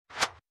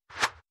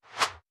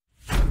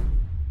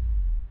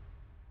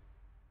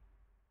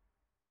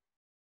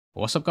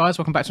What's up guys,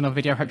 welcome back to another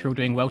video, hope you're all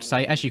doing well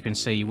today. As you can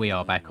see, we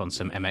are back on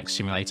some MX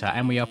Simulator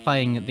and we are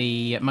playing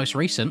the most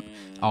recent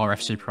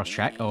RF Supercross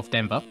track of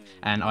Denver,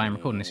 and I am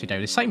recording this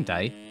video the same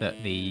day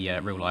that the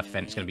real life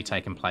event is going to be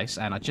taking place.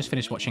 And I just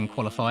finished watching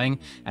qualifying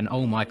and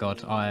oh my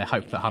god, I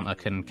hope that Hunter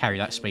can carry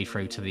that speed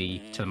through to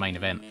the main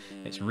event.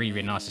 It's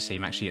really nice to see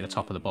him actually at the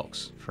top of the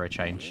box for a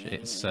change.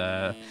 It's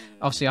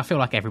obviously I feel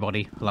like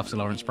everybody loves the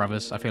Lawrence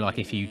brothers. I feel like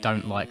if you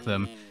don't like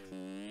them,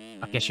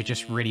 I guess you're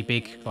just really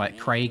big, like,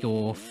 Craig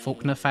or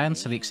Faulkner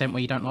fans to the extent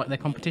where you don't like their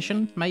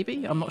competition,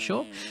 maybe? I'm not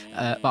sure.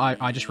 But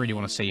I just really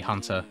want to see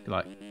Hunter,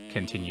 like,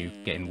 continue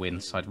getting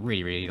wins. I'd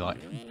really like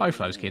both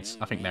those kids.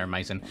 I think they're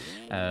amazing.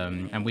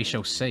 And we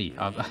shall see.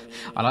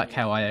 I like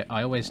how I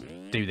always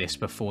do this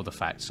before the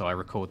fact, so I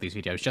record these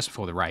videos just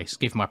before the race,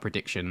 give my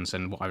predictions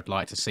and what I would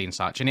like to see and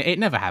such, and it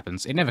never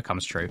happens. It never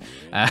comes true.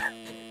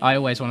 I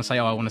always want to say,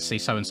 oh, I want to see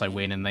so-and-so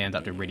win, and they end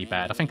up doing really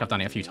bad. I think I've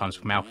done it a few times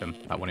with Malcolm,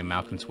 like wanting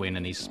Malcolm to win,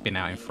 and he's been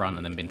out in front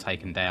and then been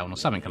taken down, or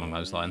something along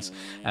those lines.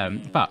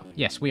 But,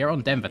 yes, we are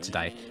on Denver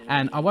today,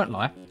 and I won't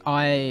lie,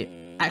 I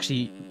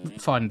actually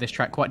find this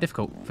track quite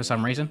difficult for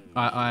some reason.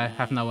 I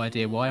have no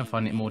idea why. I'm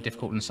finding it more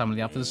difficult than some of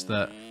the others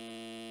that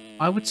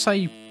I would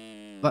say,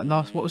 like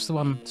what was the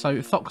one? So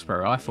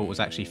Foxborough I thought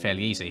was actually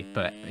fairly easy,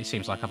 but it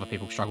seems like other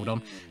people struggled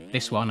on.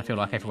 This one, I feel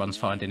like everyone's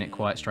finding it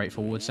quite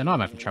straightforward, and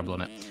I'm having trouble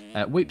on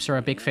it. Whoops are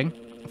a big thing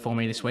for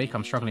me this week.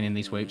 I'm struggling in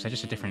these whoops. They're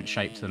just a different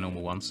shape to the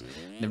normal ones.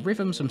 The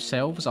rhythms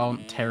themselves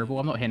aren't terrible.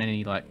 I'm not hitting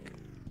any, like,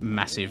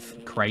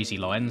 massive crazy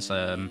lines.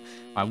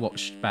 I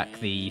watched back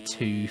the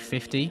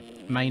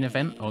 250 main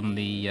event on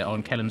the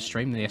on Kellen's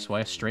stream, the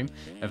SYS stream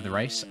of the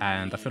race,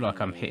 and I feel like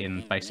I'm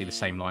hitting basically the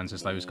same lines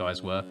as those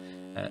guys were.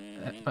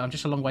 But I'm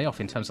just a long way off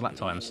in terms of lap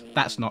times.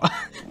 That's not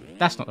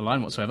that's not the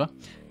line whatsoever.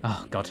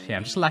 Oh god, yeah,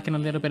 I'm just lacking a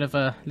little bit of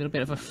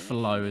a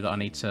flow that I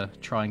need to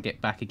try and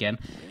get back again.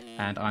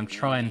 And I'm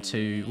trying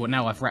to, well,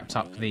 now I've wrapped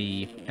up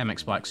the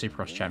MX Bike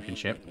Supercross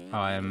Championship,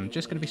 I'm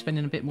just going to be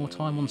spending a bit more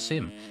time on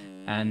Sim.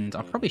 And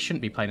I probably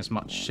shouldn't be playing as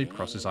much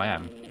Supercross as I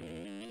am.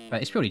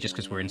 But it's purely just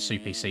because we're in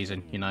Soupy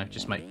season, you know,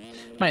 just make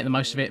the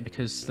most of it,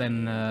 because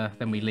then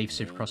we leave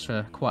Supercross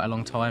for quite a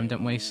long time,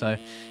 don't we? So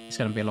it's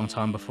going to be a long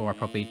time before I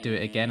probably do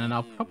it again, and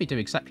I'll probably do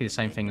exactly the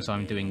same thing as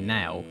I'm doing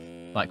now,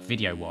 like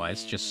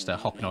video-wise, just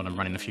hopping on and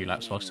running a few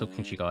laps whilst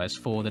talking to you guys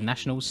for the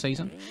Nationals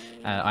season.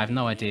 I have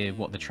no idea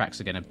what the tracks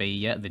are going to be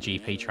yet, the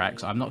GP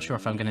tracks. I'm not sure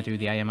if I'm going to do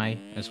the AMA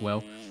as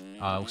well.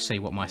 I'll see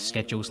what my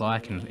schedule's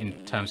like in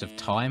terms of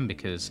time,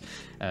 because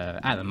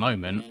at the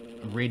moment,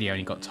 really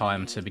only got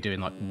time to be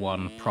doing like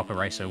one proper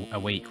race a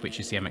week,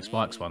 which is the MX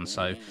Bikes one.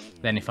 So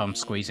then if I'm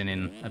squeezing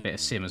in a bit of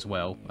sim as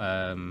well,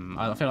 I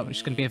feel like I'm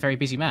just going to be a very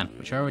busy man,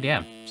 which I already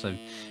am. So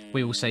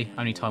we will see,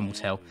 only time will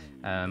tell.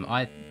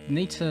 I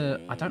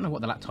don't know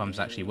what the lap times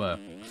actually were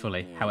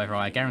fully, however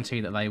I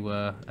guarantee that they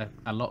were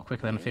a lot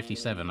quicker than a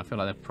 57. I feel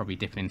like they're probably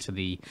dipping into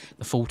the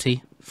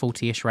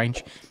 40-ish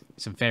range.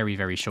 It's a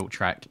very short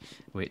track,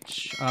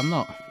 which I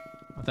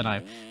don't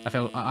know.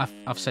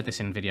 I've said this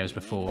in videos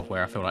before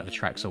where I feel like the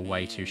tracks are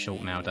way too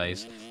short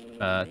nowadays.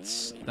 But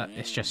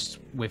it's just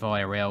with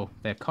IRL,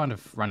 they're kind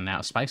of running out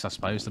of space, I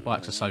suppose. The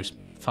bikes are so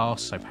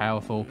fast, so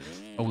powerful.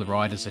 All the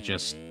riders are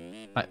just,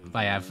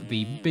 they have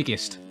the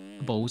biggest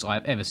balls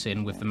I've ever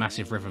seen with the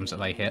massive rhythms that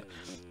they hit.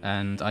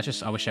 And I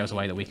wish there was a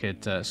way that we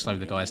could slow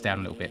the guys down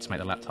a little bit to make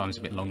the lap times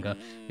a bit longer,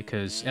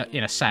 because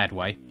in a sad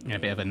way, in a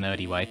bit of a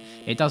nerdy way,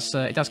 it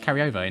does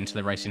carry over into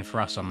the racing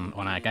for us on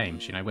our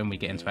games. You know, when we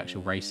get into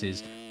actual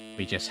races,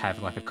 we just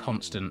have like a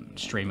constant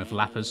stream of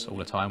lappers all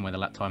the time where the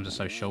lap times are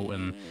so short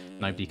and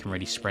nobody can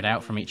really spread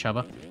out from each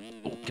other.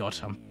 Oh god,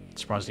 I'm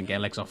surprised I didn't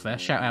get legs off there.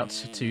 Shout out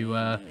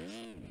to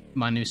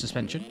my new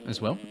suspension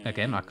as well.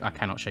 Again, I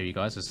cannot show you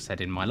guys, as I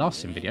said in my last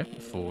sim video,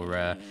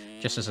 for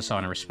just as a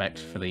sign of respect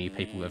for the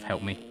people who have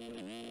helped me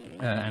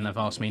and have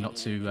asked me not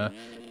to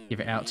give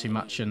it out too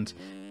much. And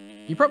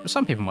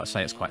some people might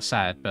say it's quite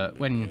sad, but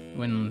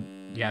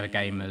when you have a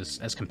game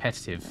as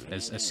competitive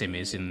as sim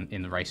is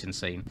in the racing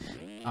scene,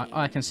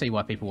 I can see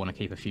why people want to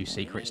keep a few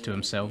secrets to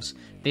themselves.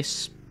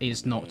 This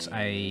is not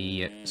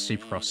a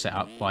Supercross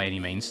setup by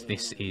any means.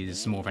 This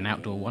is more of an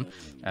outdoor one.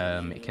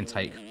 It can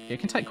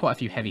take quite a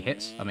few heavy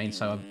hits. I mean,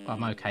 so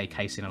I'm okay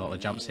casing a lot of the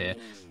jumps here,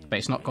 but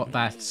it's not got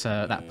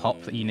that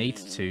pop that you need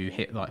to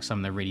hit like some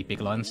of the really big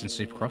lines in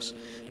Supercross.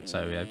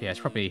 So yeah, it's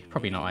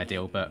probably not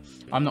ideal. But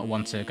I'm not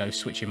one to go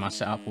switching my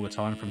setup all the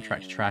time from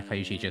track to track. I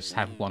usually just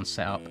have one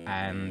setup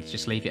and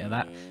just leave it at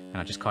that, and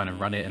I just kind of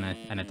run it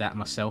and adapt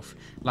myself.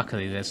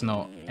 Luckily, there's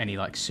not any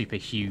like super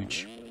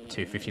huge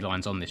 250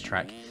 lines on this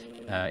track.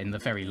 In the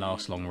very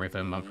last long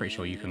rhythm, I'm pretty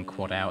sure you can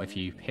quad out if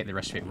you hit the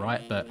rest of it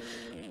right, but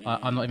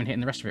I'm not even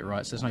hitting the rest of it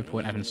right, so there's no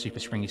point having a super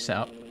springy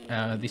setup.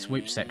 This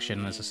whoop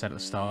section, as I said at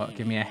the start,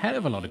 give me a hell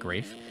of a lot of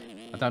grief.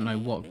 I don't know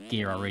what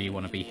gear I really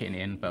want to be hitting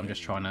in, but I'm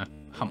just trying to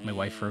hump my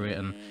way through it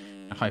and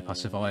hope I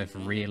survive,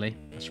 really.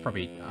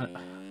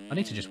 I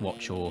need to just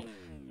watch or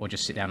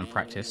just sit down and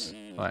practice.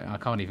 Like, I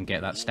can't even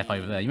get that step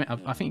over there.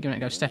 I think you're going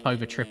to go step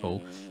over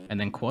triple and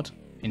then quad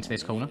into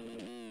this corner.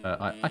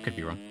 I could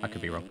be wrong. I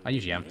could be wrong. I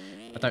usually am.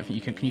 I don't think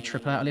you can... Can you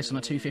triple out of this on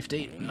a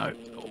 250? No.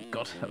 Oh,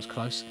 God. That was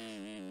close.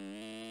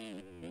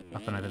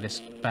 Up and over this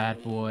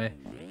bad boy.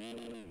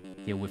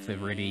 Deal with the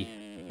really...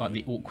 Like,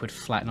 the awkward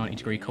flat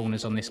 90-degree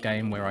corners on this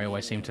game where I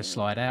always seem to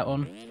slide out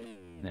on.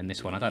 And then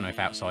this one, I don't know if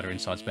outside or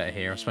inside's better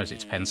here. I suppose it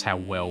depends how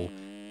well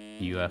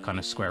you kind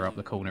of square up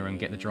the corner and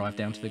get the drive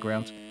down to the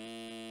ground.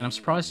 And I'm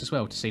surprised as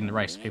well to see in the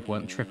race people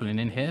weren't tripling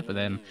in here, but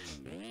then...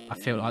 I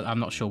feel I'm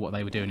not sure what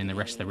they were doing in the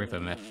rest of the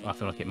rhythm. I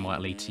feel like it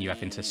might lead to you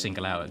having to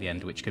single out at the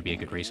end, which could be a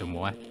good reason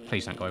why.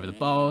 Please don't go over the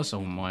bars.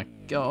 Oh my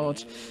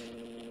god.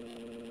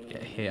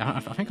 Yeah, here I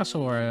think I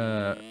saw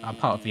I'm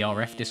part of the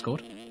RF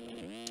Discord.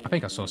 I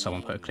think I saw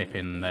someone put a clip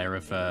in there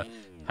of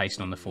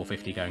pacing on the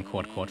 450 going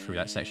quad through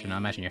that section. I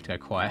imagine you have to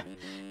go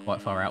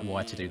quite far out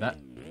wide to do that.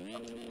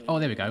 Oh,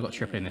 there we go. Got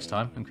triple in this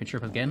time. And can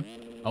triple again.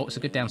 Oh, it's a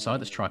good downside.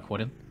 Let's try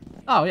quadding.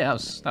 Oh yeah,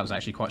 that was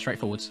actually quite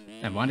straightforward.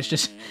 Never mind, it's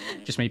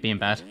just me being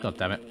bad. God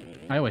damn it.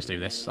 I always do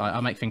this. I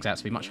make things out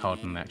to be much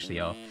harder than they actually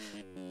are.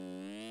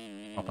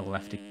 Upper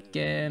left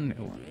again.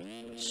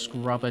 Ooh.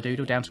 Scrubber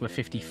doodle down to a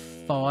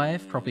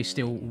 55. Probably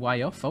still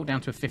way off. Oh, down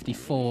to a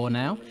 54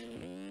 now.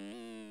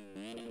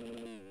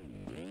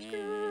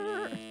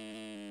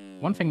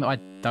 One thing that I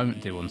don't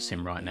do on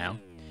Sim right now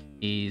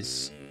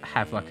is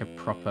have like a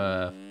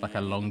proper, like a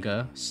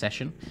longer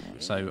session.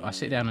 So I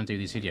sit down and do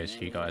these videos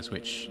for you guys,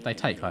 which they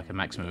take like a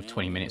maximum of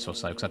 20 minutes or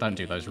so, because I don't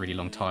do those really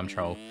long time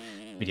trial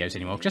videos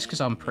anymore, just because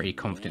I'm pretty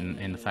confident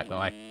in the fact that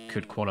I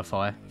could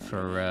qualify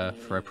for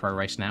a pro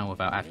race now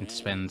without having to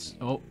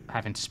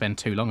spend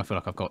too long. I feel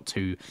like I've got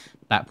to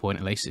that point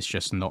at least. It's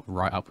just not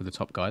right up with the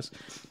top guys.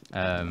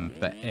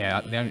 But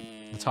yeah,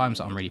 the times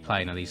that I'm really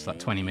playing are these like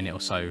 20-minute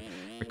or so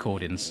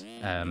recordings.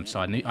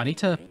 So I need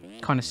to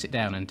kind of sit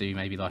down and do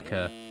maybe like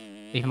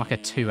even like a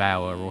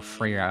 2-hour or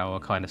 3-hour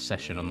kind of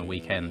session on the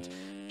weekend,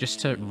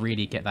 just to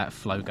really get that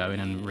flow going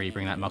and really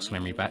bring that muscle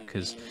memory back.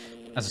 Because,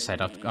 as I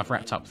said, I've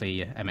wrapped up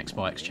the MX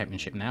Bikes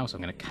Championship now, so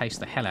I'm going to case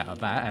the hell out of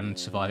that and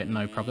survive it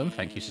no problem.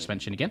 Thank you,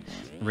 suspension, again.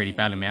 Really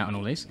bailing me out on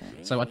all these.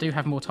 So I do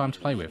have more time to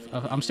play with.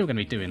 I'm still going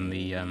to be doing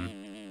the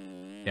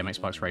MX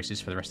Bikes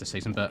races for the rest of the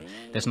season, but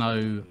there's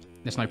no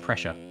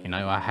pressure, you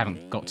know. I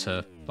haven't got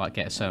to like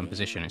get a certain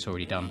position. It's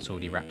already done, it's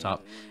already wrapped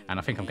up, and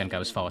I think I'm going to go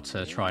as far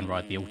to try and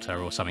ride the Alta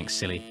or something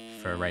silly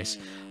for a race.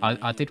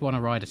 I did want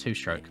to ride a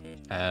 2-stroke,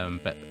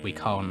 but we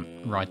can't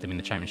ride them in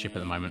the championship at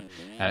the moment.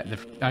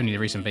 Only the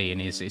reason being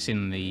is it's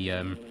in the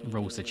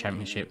rules of the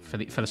championship for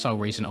the sole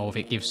reason of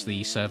it gives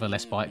the server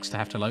less bikes to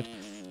have to load.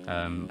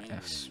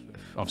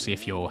 Obviously,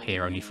 if you're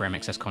here only for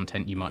MXS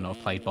content, you might not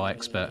have played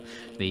bikes, but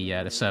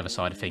the server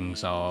side of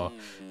things are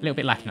a little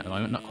bit lacking at the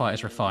moment, not quite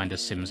as refined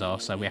as Sims are,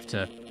 so we have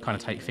to kind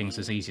of take things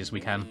as easy as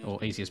we can,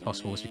 or easy as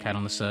possible as we can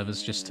on the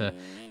servers, just to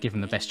give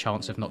them the best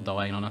chance of not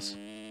dying on us.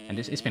 And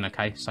it's been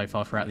okay so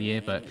far throughout the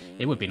year, but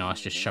it would be nice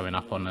just showing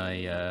up on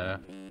a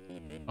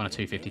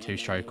 252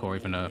 stroke or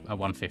even a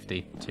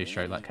 150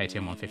 2-stroke like KTM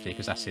 150,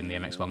 because that's in the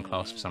MX1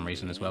 class for some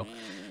reason as well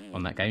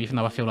on that game, even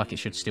though I feel like it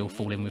should still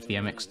fall in with the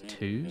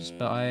MX2s,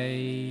 but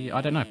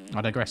I don't know.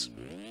 I digress.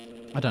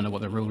 I don't know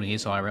what the ruling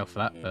is IRL for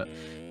that, but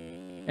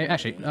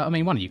actually, I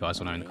mean, one of you guys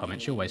will know in the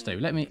comments. You always do.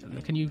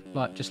 Can you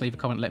like just leave a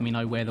comment, let me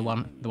know where the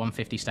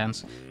 150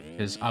 stands,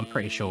 because I'm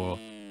pretty sure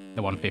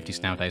the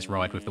 150s nowadays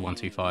ride with the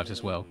 125s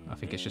as well. I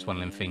think it's just one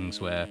of them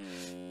things where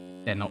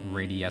they're not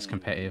really as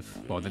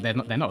competitive. Well, they're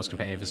not as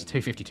competitive as a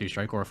 252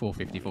 stroke or a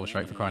 454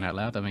 stroke, for crying out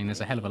loud. I mean, there's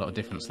a hell of a lot of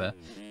difference there.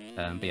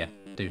 But yeah,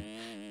 do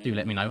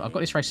let me know. I've got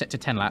this race set to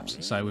 10 laps,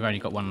 so we've only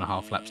got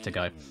 1.5 laps to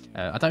go.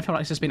 I don't feel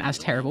like this has been as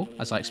terrible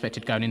as I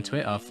expected going into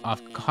it.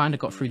 I've kind of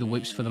got through the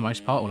whoops for the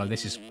most part, although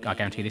I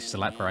guarantee this is a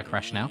lap where I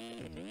crash now.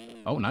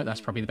 Oh no, that's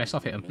probably the best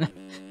I've hit them.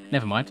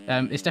 Never mind.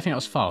 It's definitely not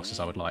as fast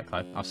as I would like,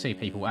 though. I see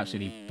people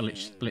absolutely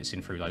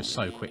blitzing through those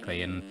so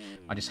quickly, and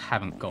I just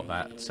haven't got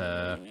that,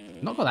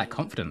 not got that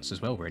confidence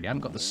as well, really. I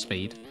haven't got the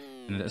speed.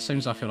 And as soon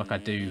as I feel like I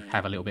do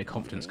have a little bit of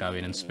confidence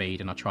going and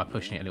speed, and I try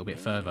pushing it a little bit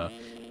further,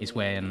 is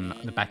when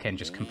the back end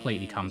just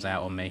completely comes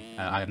out on me.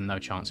 I have no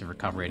chance of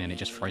recovering, and it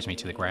just throws me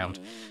to the ground.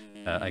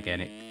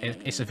 Again,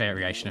 it's a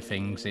variation of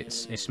things.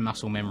 It's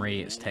muscle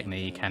memory, it's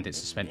technique, and it's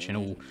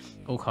suspension,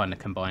 all kind of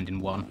combined in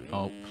one.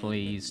 Oh,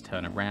 please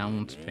turn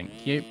around.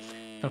 Thank you.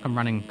 I feel like I'm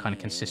running kind of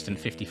consistent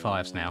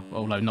 55s now,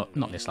 although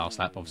not this last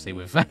lap, obviously,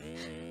 with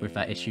with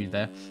that issue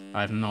there.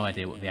 I have no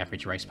idea what the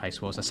average race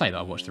pace was. I say that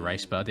I watched the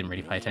race, but I didn't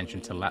really pay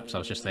attention to laps. I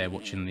was just there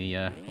watching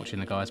the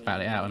guys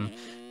battle it out, and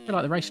I feel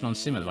like the racing on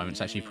Sim at the moment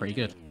is actually pretty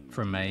good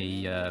from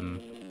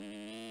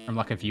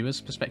like a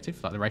viewer's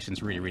perspective. Like, the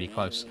racing's really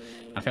close.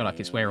 I feel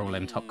like it's where all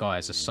them top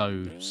guys are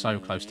so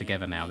close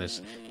together now.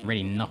 There's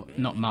really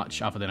not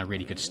much other than a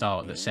really good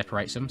start that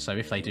separates them. So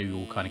if they do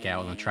all kind of get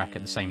out on the track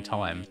at the same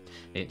time,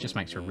 it just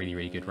makes for a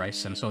really good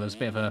race. And so there's a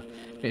bit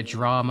of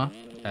drama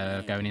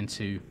going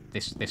into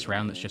this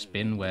round that's just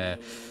been, where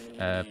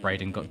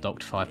Braden got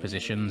docked 5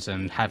 positions,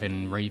 and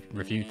having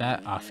reviewed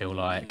that, I feel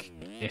like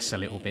it's a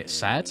little bit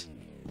sad.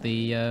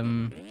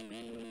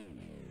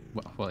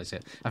 what is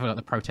it? I feel like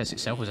the protest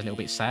itself was a little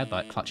bit sad,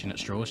 like clutching at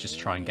straws just to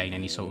try and gain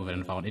any sort of an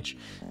advantage.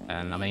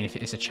 And I mean, if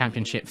it's a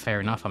championship, fair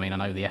enough. I mean, I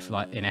know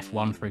like in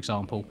F1, for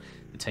example,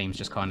 the teams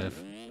just kind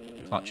of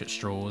clutch at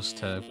straws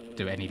to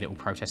do any little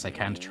protest they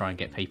can to try and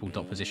get people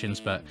dot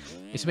positions, but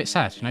it's a bit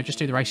sad, you know. Just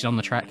do the racing on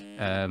the track.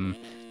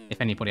 If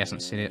anybody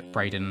hasn't seen it,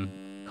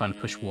 Braden kind of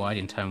pushed wide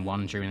in turn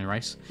 1 during the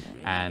race,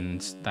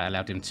 and that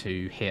allowed him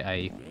to hit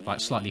a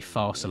slightly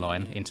faster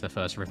line into the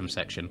first rhythm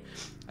section.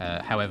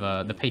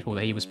 However, the people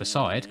that he was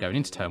beside going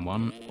into turn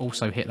 1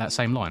 also hit that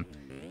same line,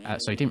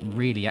 so he didn't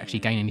really actually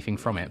gain anything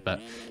from it. But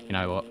you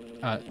know what?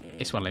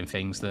 It's one of them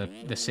things. The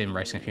sim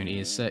racing community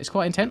is it's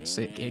quite intense.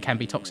 It can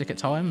be toxic at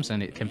times,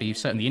 and it can be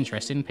certainly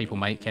interesting. People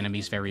make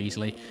enemies very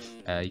easily.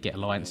 You get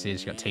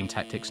alliances, you got team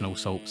tactics and all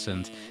sorts,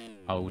 and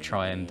I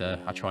try and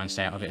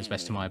stay out of it as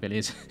best to my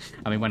abilities.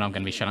 I mean, when I'm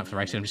going to be shut up for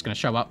racing, I'm just going to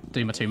show up,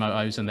 do my 2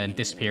 motos, and then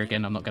disappear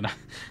again. I'm not going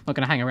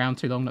to hang around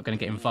too long. Not going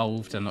to get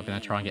involved. I'm not going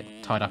to try and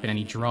get tied up in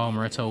any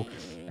drama at all.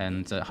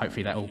 And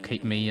hopefully that will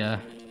keep me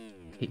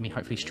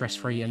hopefully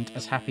stress-free and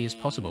as happy as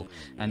possible.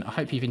 And I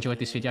hope you've enjoyed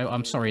this video.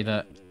 I'm sorry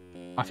that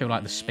I feel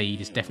like the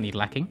speed is definitely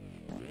lacking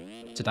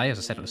today. As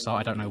I said at the start,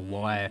 I don't know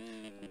why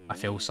I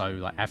feel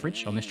so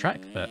average on this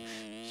track, but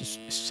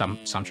just some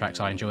tracks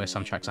I enjoy,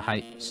 some tracks I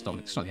hate. It's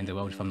not the end of the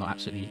world if I'm not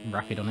absolutely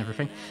rapid on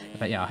everything.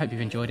 But yeah, I hope you've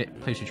enjoyed it.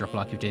 Please do drop a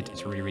like if you did.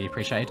 It's really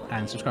appreciated.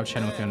 And subscribe to the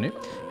channel if you're new.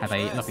 Have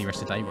a lovely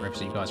rest of the day,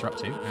 wherever you guys are up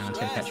to. And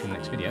until I catch you in the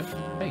next video,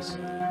 peace.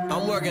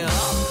 I'm working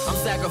hard,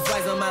 I'm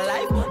sacrificing my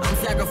life, I'm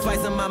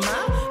sacrificing my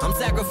mind, I'm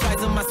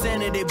sacrificing my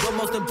sanity, but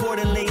most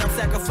importantly, I'm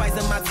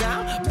sacrificing my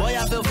time. Boy,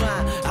 I feel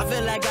fine, I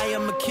feel like I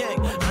am a king.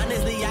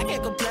 Honestly, I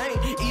can't complain,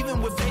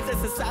 even with faith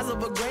that's the size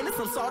of a grain of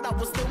some salt, I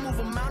will still move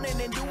a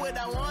mountain and do what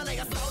I want. I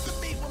got